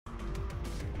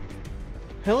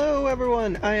Hello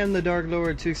everyone, I am the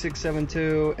DarkLord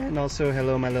 2672, and also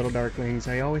hello my little darklings,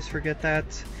 I always forget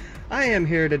that. I am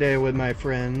here today with my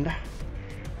friend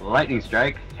Lightning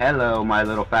Strike. Hello, my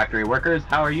little factory workers.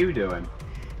 How are you doing?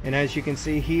 And as you can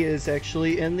see, he is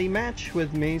actually in the match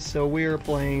with me, so we are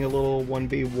playing a little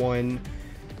 1v1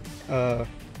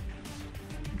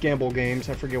 gamble games.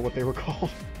 I forget what they were called.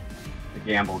 The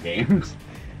gamble games.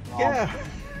 Yeah.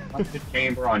 The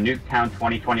Chamber on Nuketown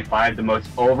 2025, the most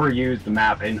overused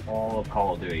map in all of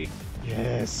Call of Duty.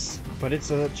 Yes, but it's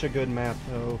such a good map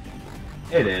though.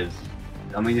 It is.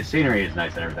 I mean, the scenery is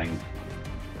nice and everything.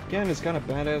 Yeah, and it's got a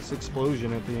badass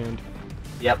explosion at the end.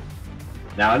 Yep.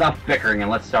 Now enough bickering and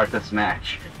let's start this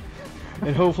match.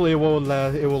 And hopefully it will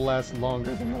last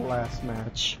longer than the last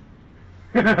match.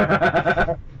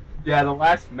 Yeah, the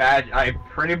last match I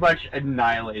pretty much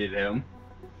annihilated him.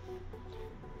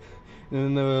 And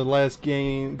in the last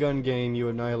gun game, you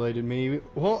annihilated me.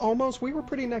 Well, almost. We were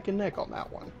pretty neck and neck on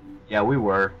that one. Yeah, we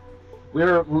were. We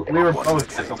were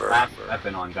both at the last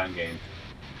weapon on gun game.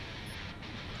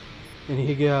 And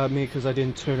he got me because I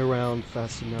didn't turn around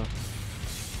fast enough.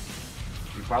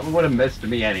 You probably would have missed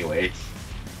me anyways.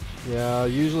 Yeah, I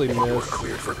usually miss. We're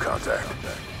cleared for contact.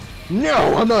 No,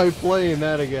 I'm not playing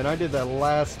that again. I did that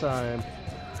last time.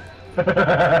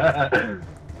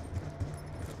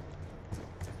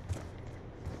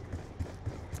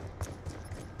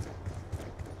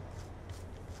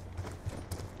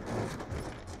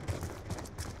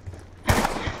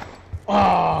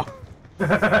 Oh!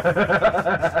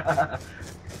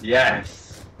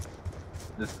 Yes!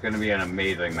 This is gonna be an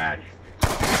amazing match.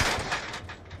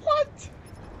 What?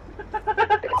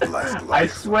 I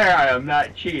swear I am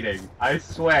not cheating. I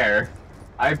swear.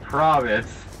 I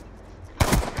promise.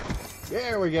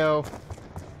 There we go.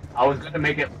 I was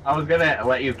gonna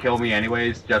let you kill me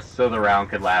anyways, just so the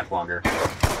round could last longer.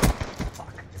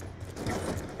 Fuck.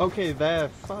 Okay,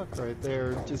 that fuck right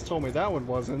there just told me that one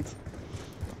wasn't.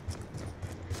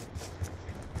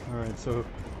 Alright, so...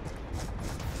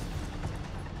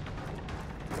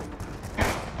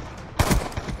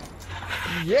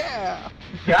 Yeah!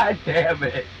 God damn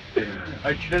it!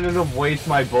 I shouldn't have wasted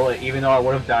my bullet, even though I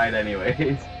would have died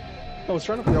anyways. I was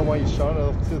trying to figure out why you shot it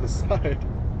off to the side.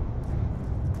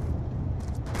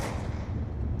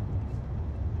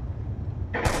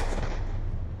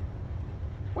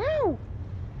 Wow!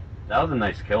 That was a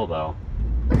nice kill, though.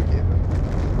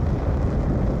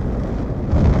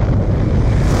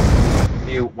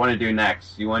 What do you want to do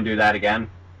next? You want to do that again?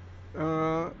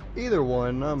 Either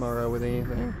one. I'm alright with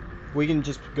anything. We can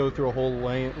just go through a whole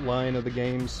line of the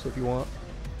games if you want.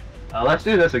 Let's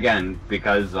do this again,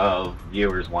 because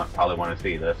viewers probably want to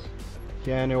see this.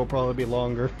 Yeah, and it will probably be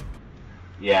longer.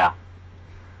 Yeah.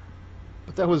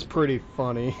 But that was pretty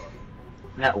funny.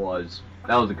 That was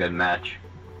a good match.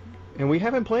 And we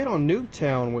haven't played on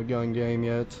Nuketown with Gun Game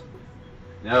yet.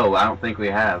 No, I don't think we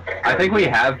have. I think we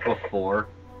have before.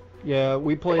 Yeah,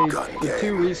 we played, the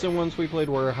two recent ones we played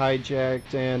were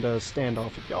Hijacked and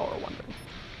Standoff, if y'all are wondering.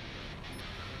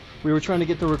 We were trying to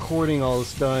get the recording all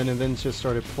this done and then just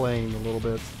started playing a little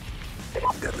bit.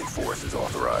 Deadly force is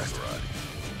authorized.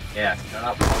 Yeah, shut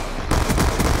up.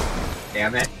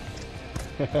 Damn it.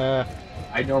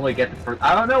 I normally get the first.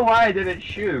 I don't know why I didn't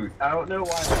shoot. I don't know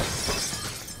why.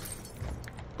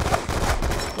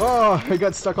 Oh, I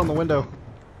got stuck on the window.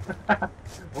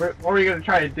 What were you gonna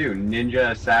try to do?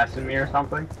 Ninja assassin me or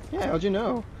something? Yeah, how'd you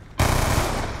know?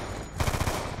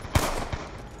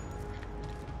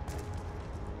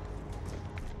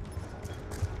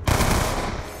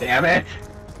 Damn it!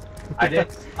 I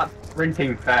didn't stop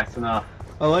sprinting fast enough.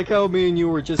 I like how me and you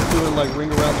were just doing like ring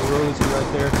around the rosy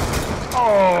right there.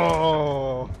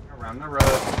 Oh! Around the road,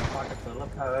 pocket full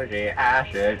of poetry,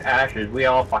 ashes, ashes, we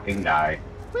all fucking die.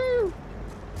 Woo!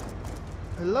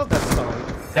 I love that song.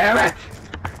 Damn it!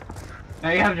 Now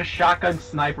you have the shotgun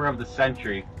sniper of the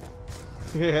century.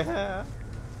 Yeah.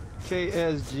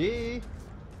 KSG.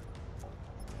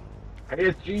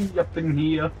 KSG up in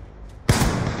here.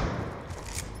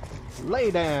 Lay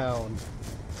down.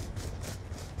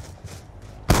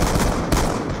 Oh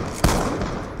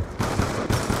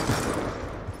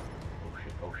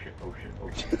shit, oh shit, oh shit,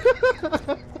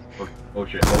 oh shit. Oh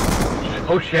shit,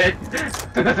 oh shit.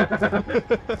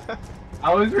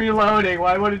 I was reloading,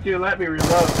 why wouldn't you let me reload?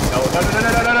 No.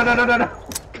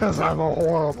 Cause I'm a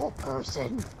horrible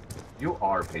person. You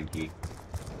are, Pinky.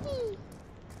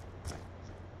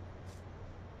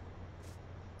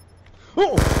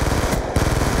 Oh!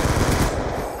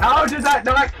 How did that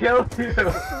not kill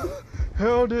you?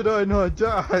 How did I not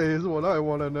die is what I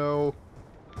want to know.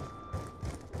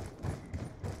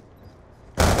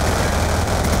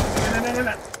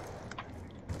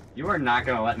 You You are not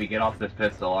gonna let me get off this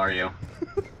pistol, are you?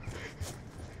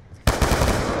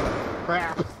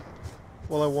 Crap.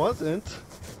 Well, I wasn't.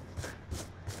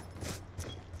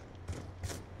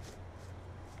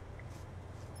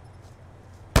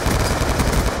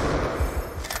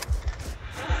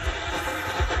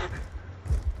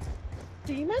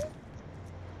 Demon?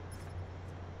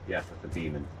 Yes, it's a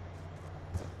demon.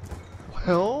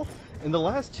 Well, in the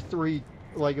last three,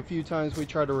 like a few times we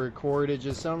tried to record, it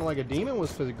just sounded like a demon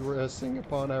was progressing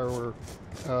upon our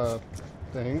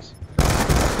things.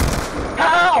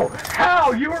 How?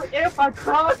 How? You were in my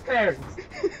crosshairs!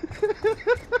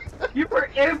 You were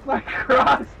in my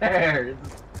crosshairs!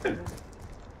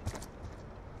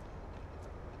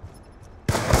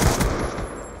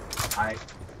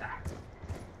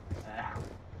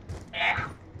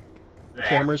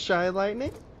 Camera shy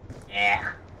lightning?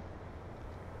 I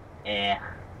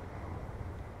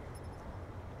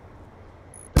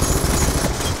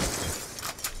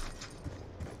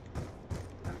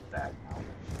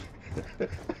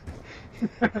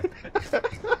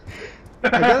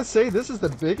gotta say, this is the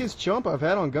biggest jump I've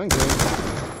had on gun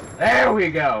games. There we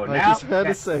go. I now just had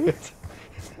to say it.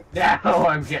 Now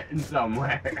I'm getting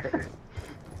somewhere.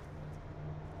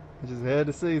 I just had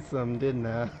to say something, didn't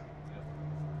I?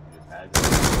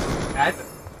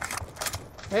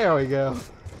 There we go.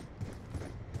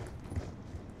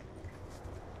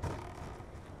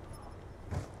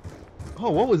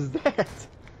 Oh, what was that?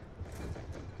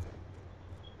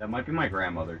 That might be my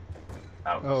grandmother.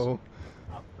 Oh.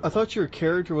 I thought your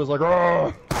character was like,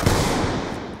 oh.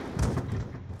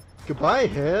 Goodbye,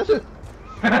 head.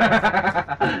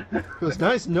 It was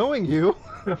nice knowing you.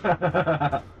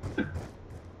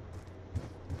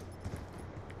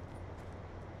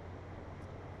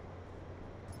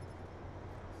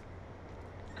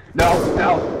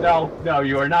 No,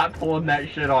 you are not pulling that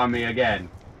shit on me again.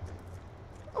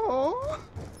 Oh.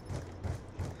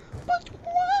 But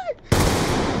what?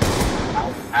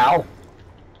 Ow, ow.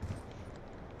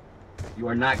 You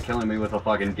are not killing me with a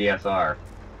fucking DSR.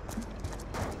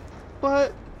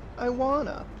 But I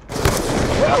wanna.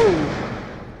 Whoa!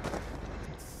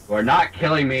 You are not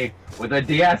killing me with a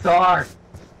DSR!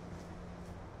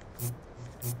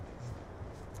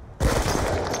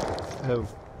 Oh.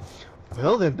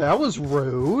 Well then, that was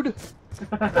rude.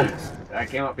 I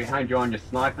came up behind you on your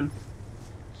sniping.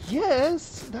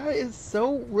 Yes, that is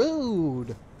so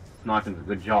rude. Sniping's a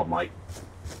good job, Mike.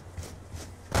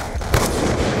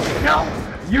 No!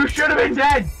 You should have been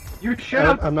dead! You should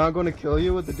have. I'm not going to kill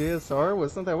you with the DSR.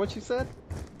 Wasn't that what you said?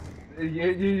 That's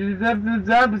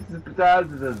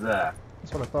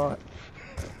what I thought.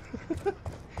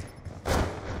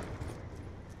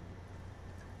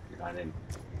 You're not in.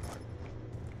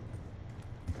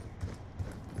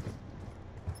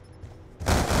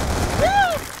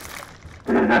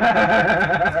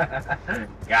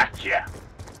 Gotcha.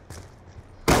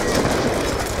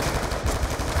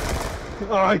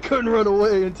 Oh, I couldn't run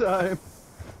away in time.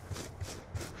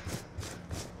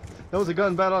 That was a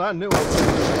gun battle I knew of.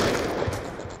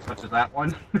 Such as that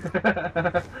one.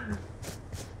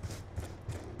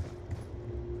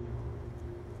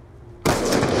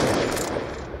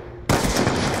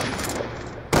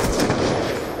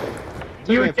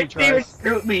 You didn't even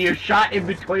shoot me, you shot in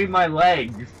between my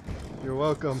legs. You're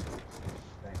welcome.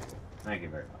 Thank you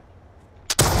very much.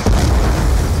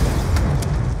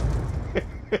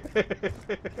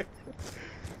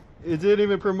 It didn't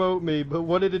even promote me, but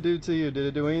what did it do to you? Did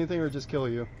it do anything or just kill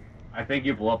you? I think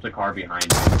you blew up the car behind you.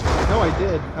 No, I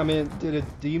did. I mean, did it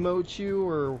demote you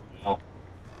or? No,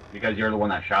 because you're the one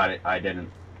that shot it. I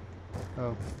didn't.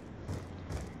 Oh.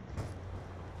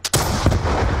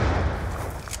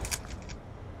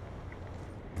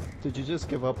 Did you just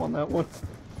give up on that one?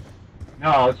 No,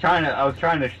 I was trying to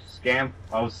scam.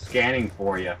 I was scanning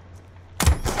for you.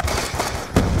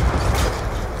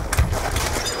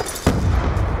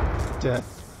 Death.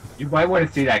 You might want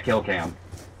to see that kill cam.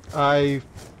 I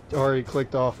already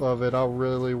clicked off of it. I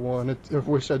really wanted. I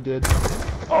wish I did.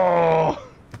 Oh.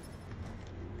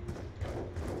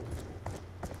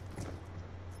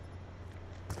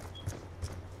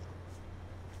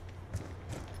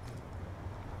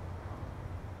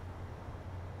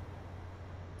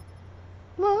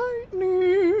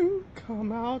 Lightning,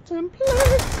 come out and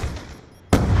play.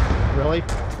 Really?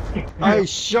 I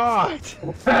shot!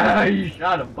 You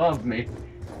shot above me.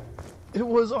 It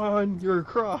was on your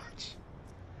crotch.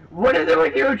 What is it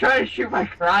with you trying to shoot my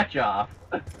crotch off?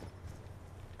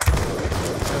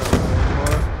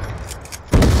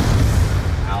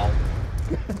 Ow.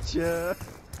 Gotcha.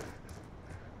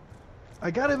 I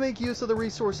gotta make use of the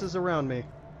resources around me.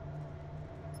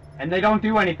 And they don't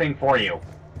do anything for you.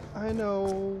 I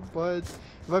know, but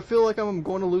if I feel like I'm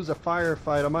going to lose a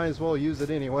firefight, I might as well use it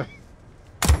anyway.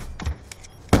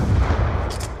 What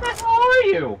the hell are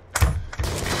you?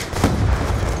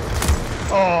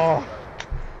 Oh!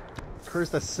 Curse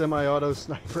that semi-auto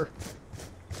sniper.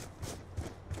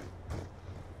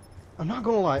 I'm not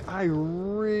gonna lie, I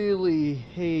really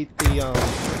hate the,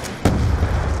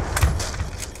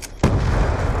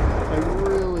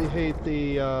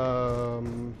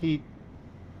 heat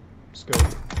scope.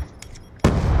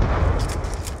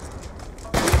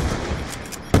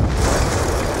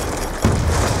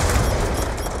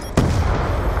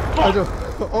 I don't,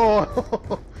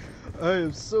 oh! I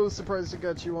am so surprised I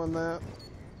got you on that.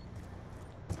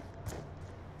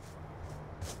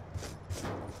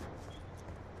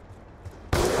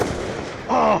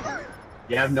 Oh!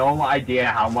 You have no idea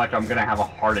how much I'm gonna have a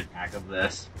heart attack of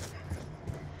this.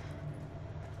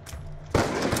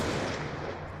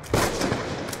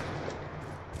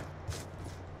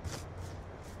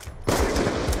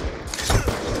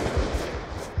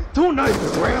 Don't knife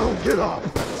the ground, get up!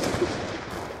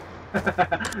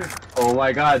 Oh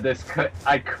my god,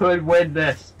 I could win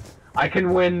this. I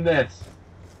can win this.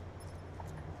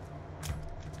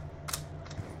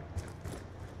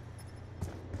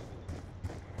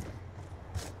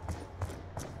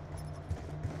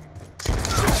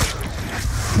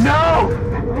 No!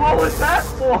 What was that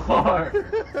for?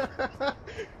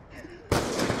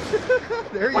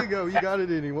 There you go, you got it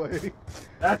anyway.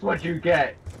 That's what you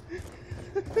get.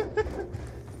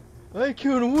 I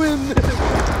can win this!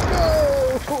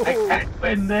 Go! I can't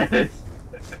win this.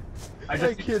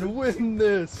 I can win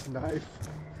this! Knife.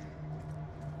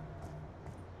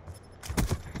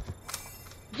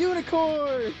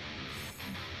 Unicorn!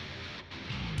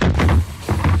 I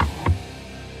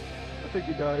think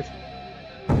he died.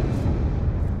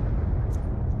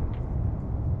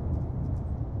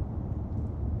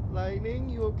 Lightning,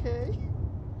 you okay?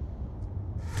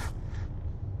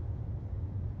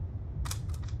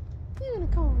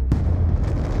 Unicorn.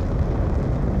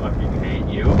 Fucking hate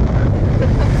you.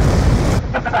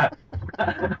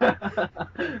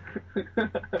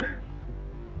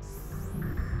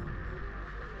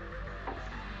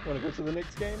 Wanna go to the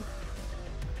next game?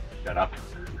 Shut up.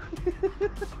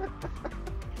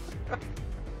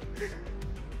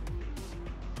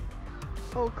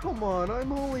 Oh, come on,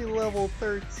 I'm only level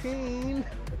 13.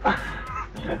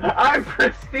 I'm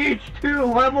Prestige 2,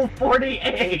 level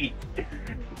 48!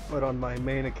 But on my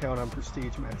main account, I'm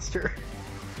Prestige Master.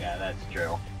 Yeah, that's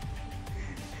true.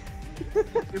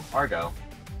 Do cargo.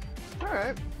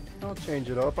 Alright, I'll change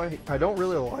it up. I don't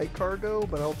really like cargo,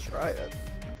 but I'll try it.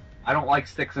 I don't like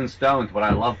sticks and stones, but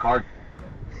I love cargo.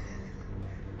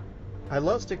 I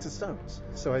love sticks and stones,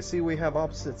 so I see we have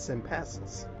opposites in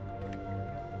passes.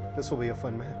 This will be a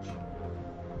fun match.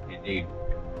 Indeed.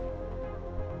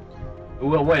 Who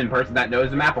will win? Person that knows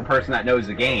the map or person that knows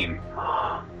the game?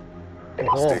 Oh.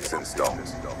 Sticks and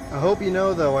stones. I hope you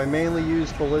know, though, I mainly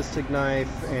use ballistic knife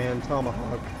and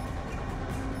tomahawk.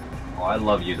 Oh, I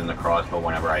love using the crossbow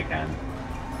whenever I can.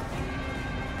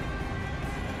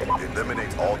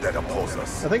 Eliminate all that oppose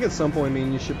us. I think at some point,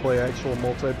 you should play actual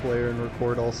multiplayer and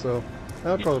record also.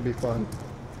 That would probably be fun.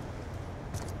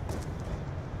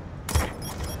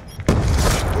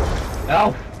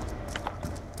 No!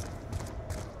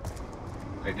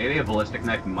 Wait, maybe a ballistic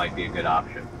knife might be a good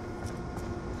option.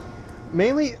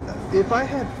 Mainly, if I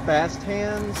had fast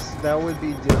hands, that would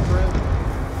be different.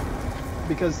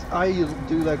 Because I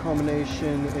do that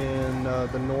combination in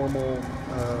the normal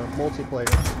multiplayer.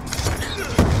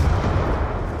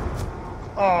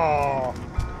 Oh!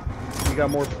 You got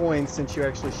more points since you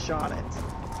actually shot it.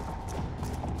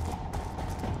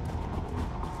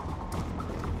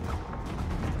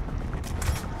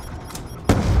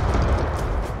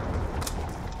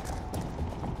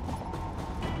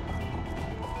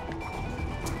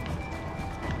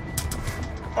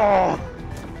 Oh!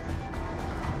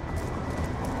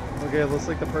 Okay, it looks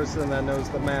like the person that knows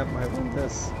the map might win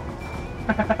this.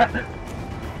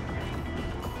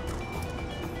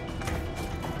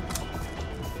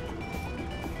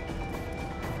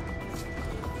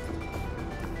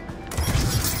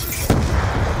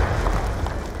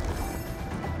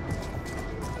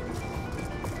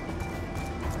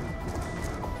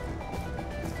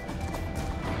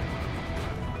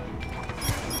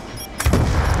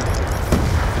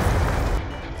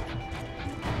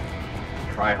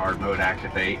 Try hard mode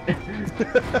activate.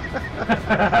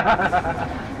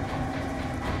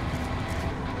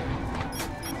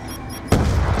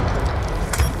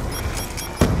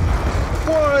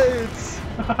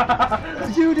 What?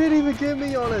 You didn't even get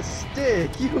me on a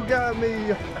stick. You got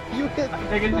me. You hit. I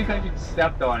think it's because you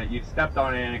stepped on it. You stepped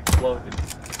on it and it exploded.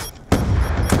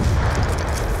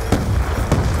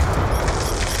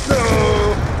 No.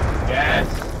 Yes.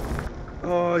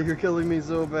 Oh, you're killing me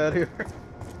so bad here.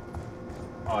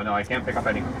 Oh no, I can't pick up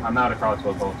any. I'm out of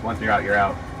crossbow bolts. Once you're out, you're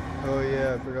out. Oh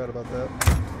yeah, I forgot about that.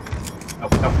 No,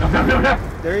 no, no, no, no, no.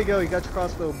 There you go. You got your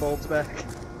crossbow bolts back.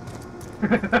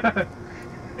 I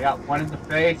got one in the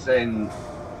face and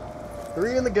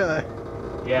 3 in the gun.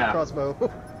 yeah. Crossbow.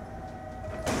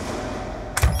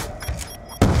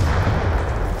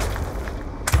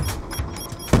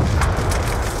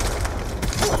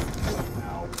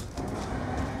 Ow.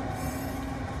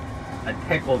 That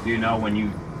tickles, you know, when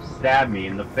you stab me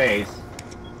in the face.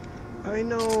 I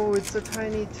know, it's a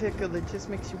tiny tickle that just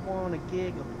makes you want to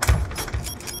giggle.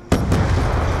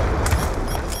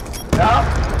 No.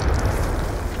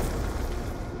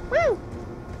 Woo!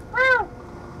 Woo!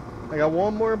 I got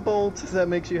one more bolt if that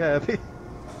makes you happy.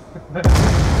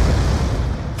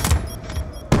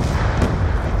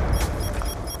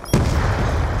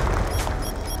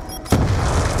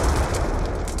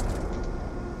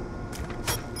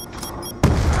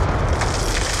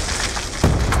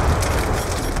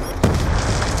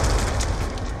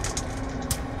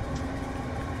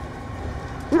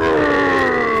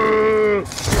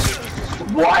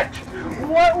 What?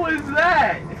 What was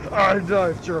that? I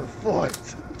knifed your foot.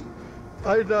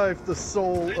 I knifed the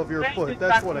sole of your foot.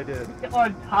 That's what I did.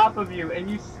 On top of you, and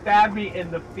you stabbed me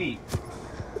in the feet.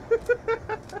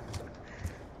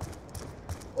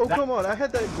 Oh, come on. I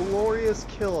had that glorious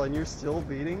kill, and you're still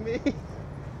beating me?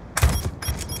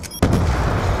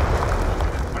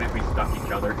 What if we stuck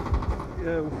each other?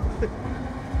 Yeah.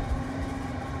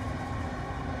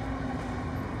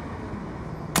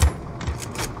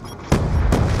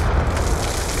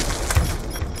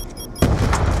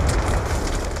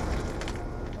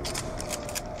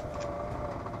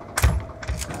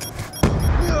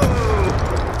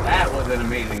 An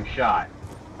amazing shot.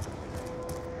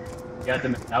 Yeah,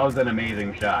 that was an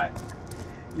amazing shot.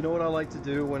 You know what I like to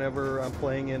do whenever I'm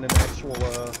playing in an actual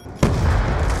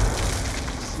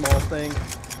small thing?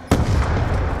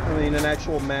 I mean, an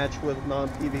actual match with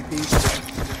non-PvP.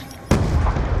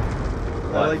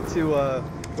 I like to,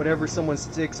 whenever someone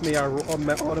sticks me, I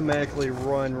automatically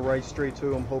run right straight to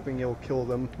them, hoping he'll kill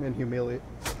them and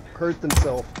hurt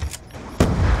themselves.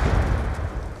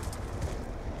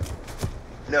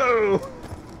 No!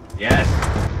 Yes.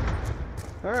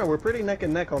 Alright, we're pretty neck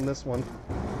and neck on this one.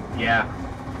 Yeah.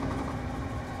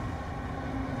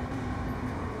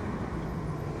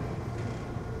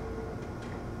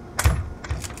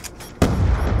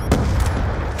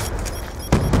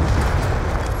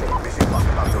 Mission clock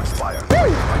about to expire.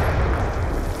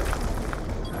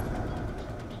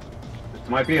 This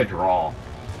might be a draw.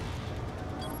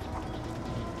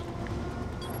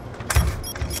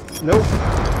 Nope.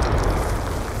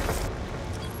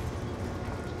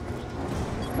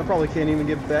 I probably can't even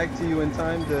get back to you in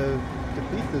time to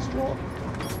defeat this draw.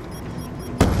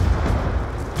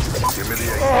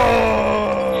 Humiliation.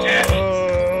 Oh! Yes!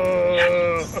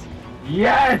 Yes!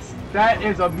 Yes! That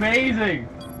is amazing!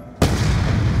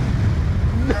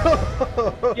 No!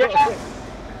 Yes!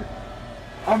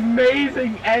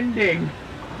 Amazing ending!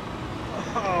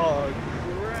 Oh,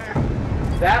 crap.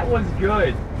 That was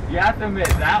good. You have to admit,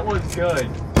 that was good.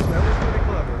 That was pretty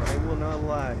clever, I will not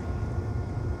lie.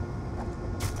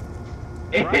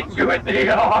 It hit you in the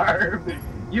arm!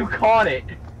 You caught it!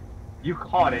 You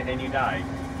caught it and you died.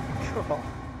 God.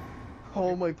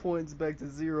 All my points back to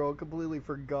 0. I completely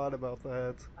forgot about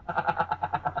that.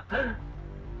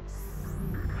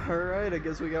 Alright, I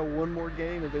guess we got one more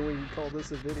game and then we can call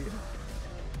this a video.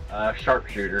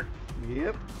 Sharpshooter.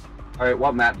 Yep. Alright,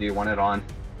 what map do you want it on?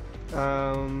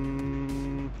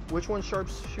 Which one's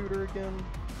sharpshooter again?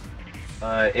 we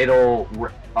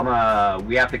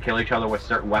have to kill each other with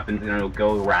certain weapons and it'll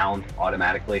go around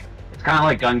automatically. It's kind of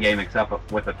like gun game except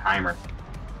with a timer.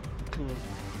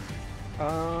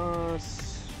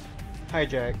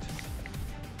 Hijacked.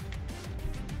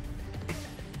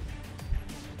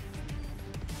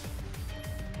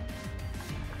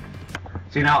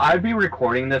 See, now I'd be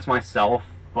recording this myself,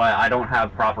 but I don't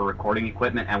have proper recording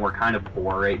equipment and we're kind of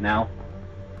poor right now.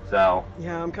 So.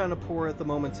 Yeah, I'm kind of poor at the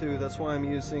moment too. That's why I'm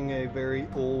using a very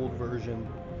old version.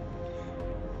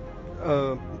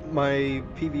 My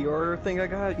PVR thing I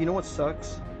got, you know what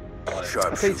sucks? I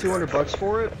paid $200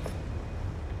 for it.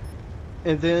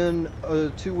 And then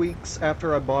 2 weeks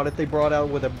after I bought it, they brought out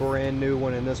with a brand new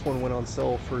one, and this one went on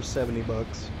sale for $70.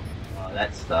 Oh,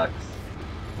 that sucks.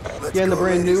 Yeah, and the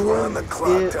brand new one,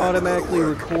 it automatically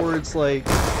records like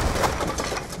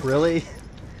Really?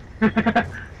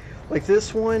 Like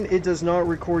this one, it does not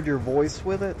record your voice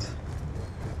with it.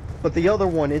 But the other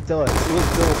one, it does. It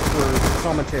was built for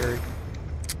commentary.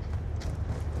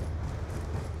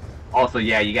 Also,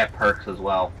 yeah, you get perks as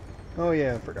well. Oh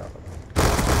yeah, I forgot.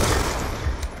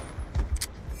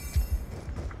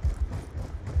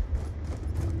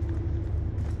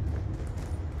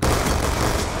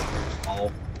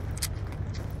 Oh.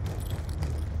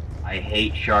 I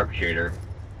hate sharpshooter.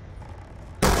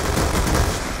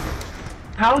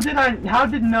 How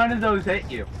did none of those hit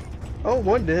you? Oh,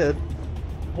 one did.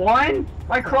 One?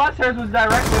 My crosshairs was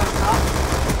directly on top.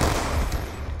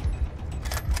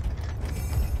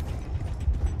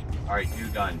 Alright, new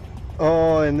gun.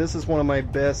 Oh, and this is one of my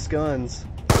best guns.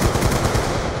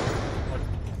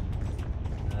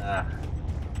 Ugh.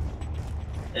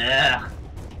 Ugh.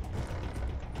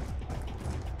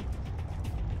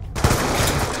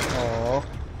 Oh.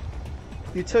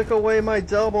 You took away my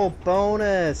double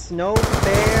bonus. No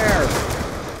fair.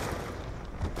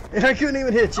 And I couldn't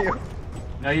even hit you.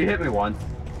 No, you hit me once.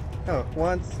 Oh,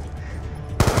 once.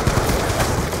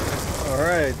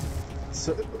 Alright.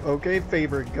 So, okay,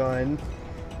 favorite gun.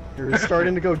 You're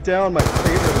starting to go down my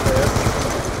favorite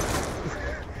list.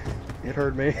 It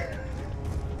hurt me.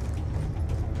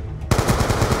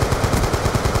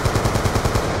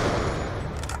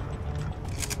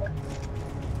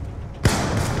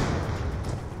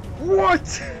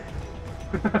 What?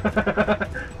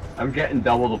 I'm getting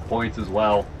double the points as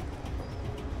well.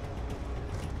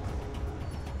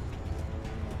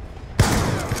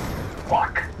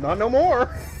 Fuck. Not no more.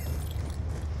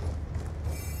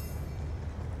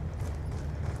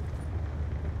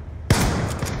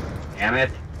 Damn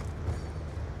it.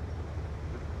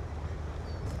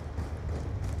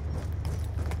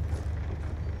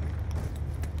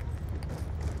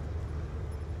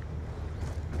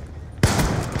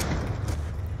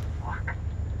 Fuck.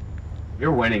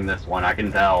 You're winning this one, I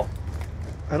can tell.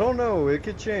 I don't know, it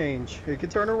could change. It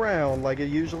could turn around like it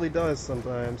usually does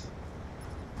sometimes.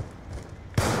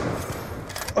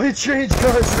 Oh, it changed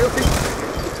guns, really?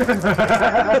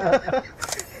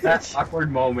 That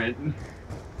awkward moment.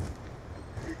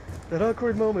 That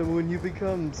awkward moment when you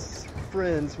become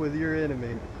friends with your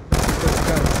enemy. Those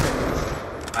guns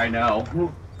change. I know.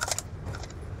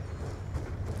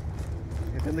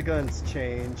 And then the guns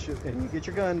change, and you get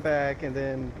your gun back, and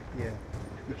then, yeah,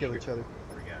 you kill each other.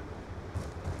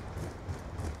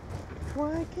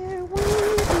 Why can't we be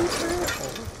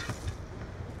careful?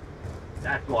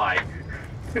 That's why.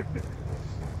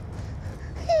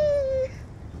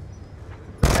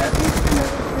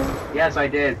 Yes, I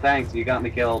did. Thanks. You got me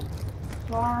killed.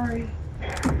 Sorry.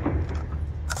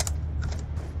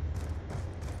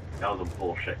 That was a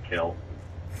bullshit kill.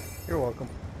 You're welcome.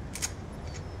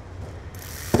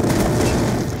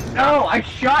 No, I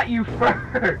shot you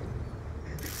first.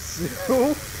 So,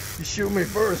 you shoot me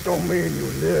first don't mean you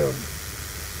live.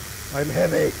 I'm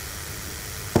heavy.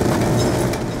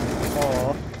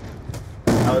 Aw.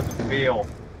 How does it feel?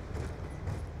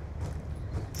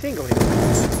 Tingly.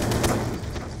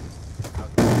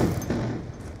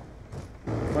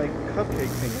 Like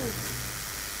cupcake fingers.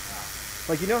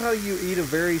 Like, you know how you eat a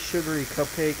very sugary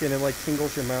cupcake and it like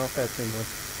tingles your mouth? That tingling.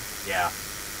 Yeah.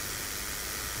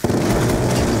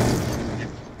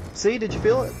 See, did you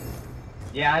feel it?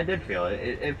 Yeah, I did feel it.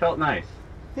 It felt nice.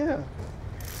 Yeah.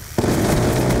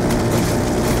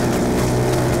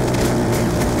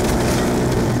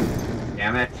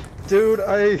 Damn it. Dude,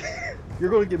 you're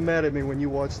gonna get mad at me when you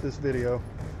watch this video.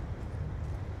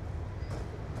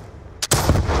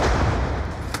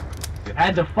 You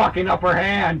had the fucking upper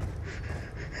hand.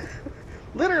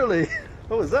 Literally.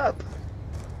 What was up?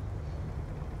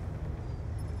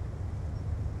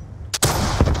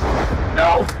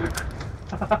 No.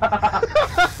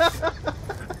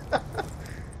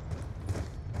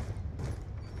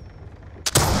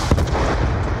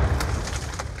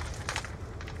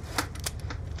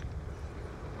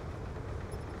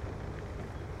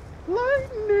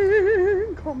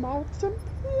 Lightning, come out and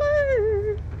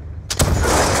play.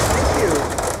 Thank you.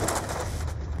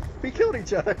 We killed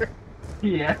each other.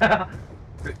 Yeah.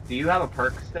 Do you have a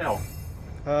perk still?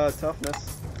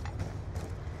 Toughness.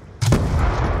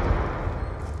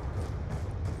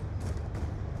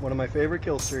 One of my favorite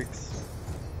kill streaks.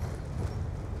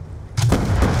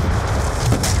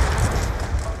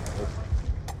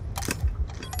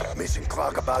 Mission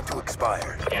clock about to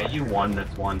expire. Yeah, you won this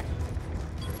one.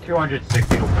 260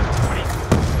 to 20.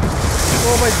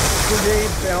 Oh, my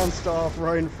grenade bounced off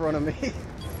right in front of me.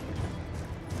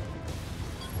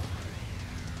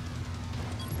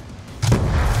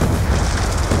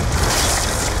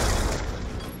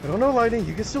 I don't no, Lightning,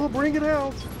 you can still bring it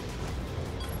out.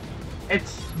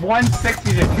 It's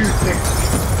 160 to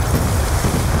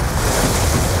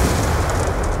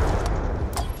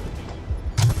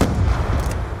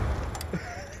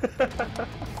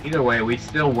 260. Either way, we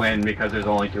still win because there's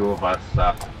only 2 of us,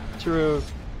 so. True.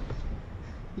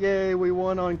 Yay, we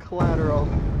won on collateral.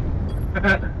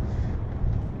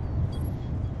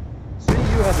 See,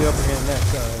 you have the upper hand that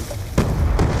time.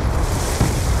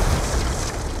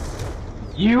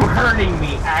 You hurting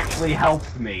me actually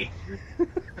helps me.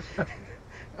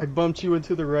 I bumped you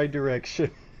into the right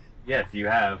direction. Yes, you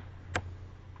have.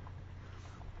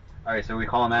 Alright, so we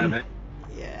calling that a bit?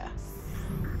 Yeah.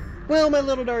 Well, my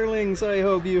little darlings, I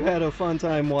hope you had a fun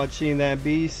time watching that.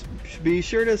 Be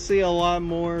sure to see a lot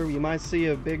more. You might see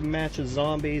a big match of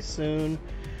zombies soon.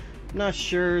 Not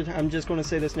sure. I'm just going to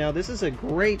say this now. This is a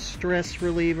great stress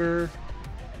reliever.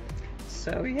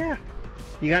 So, yeah.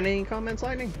 You got any comments,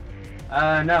 Lightning?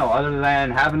 No, other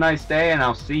than have a nice day, and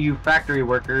I'll see you factory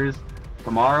workers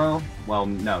tomorrow. Well,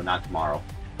 no, not tomorrow.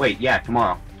 Wait, yeah,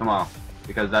 tomorrow. Tomorrow.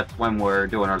 Because that's when we're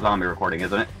doing our zombie recording,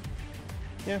 isn't it?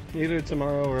 Yeah, either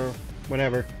tomorrow or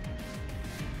whenever.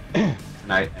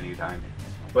 Tonight, anytime.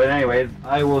 But anyways,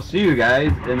 I will see you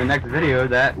guys in the next video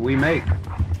that we make.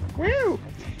 Woo!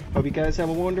 Hope you guys have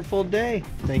a wonderful day.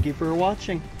 Thank you for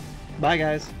watching. Bye,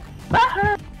 guys.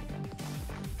 Bye!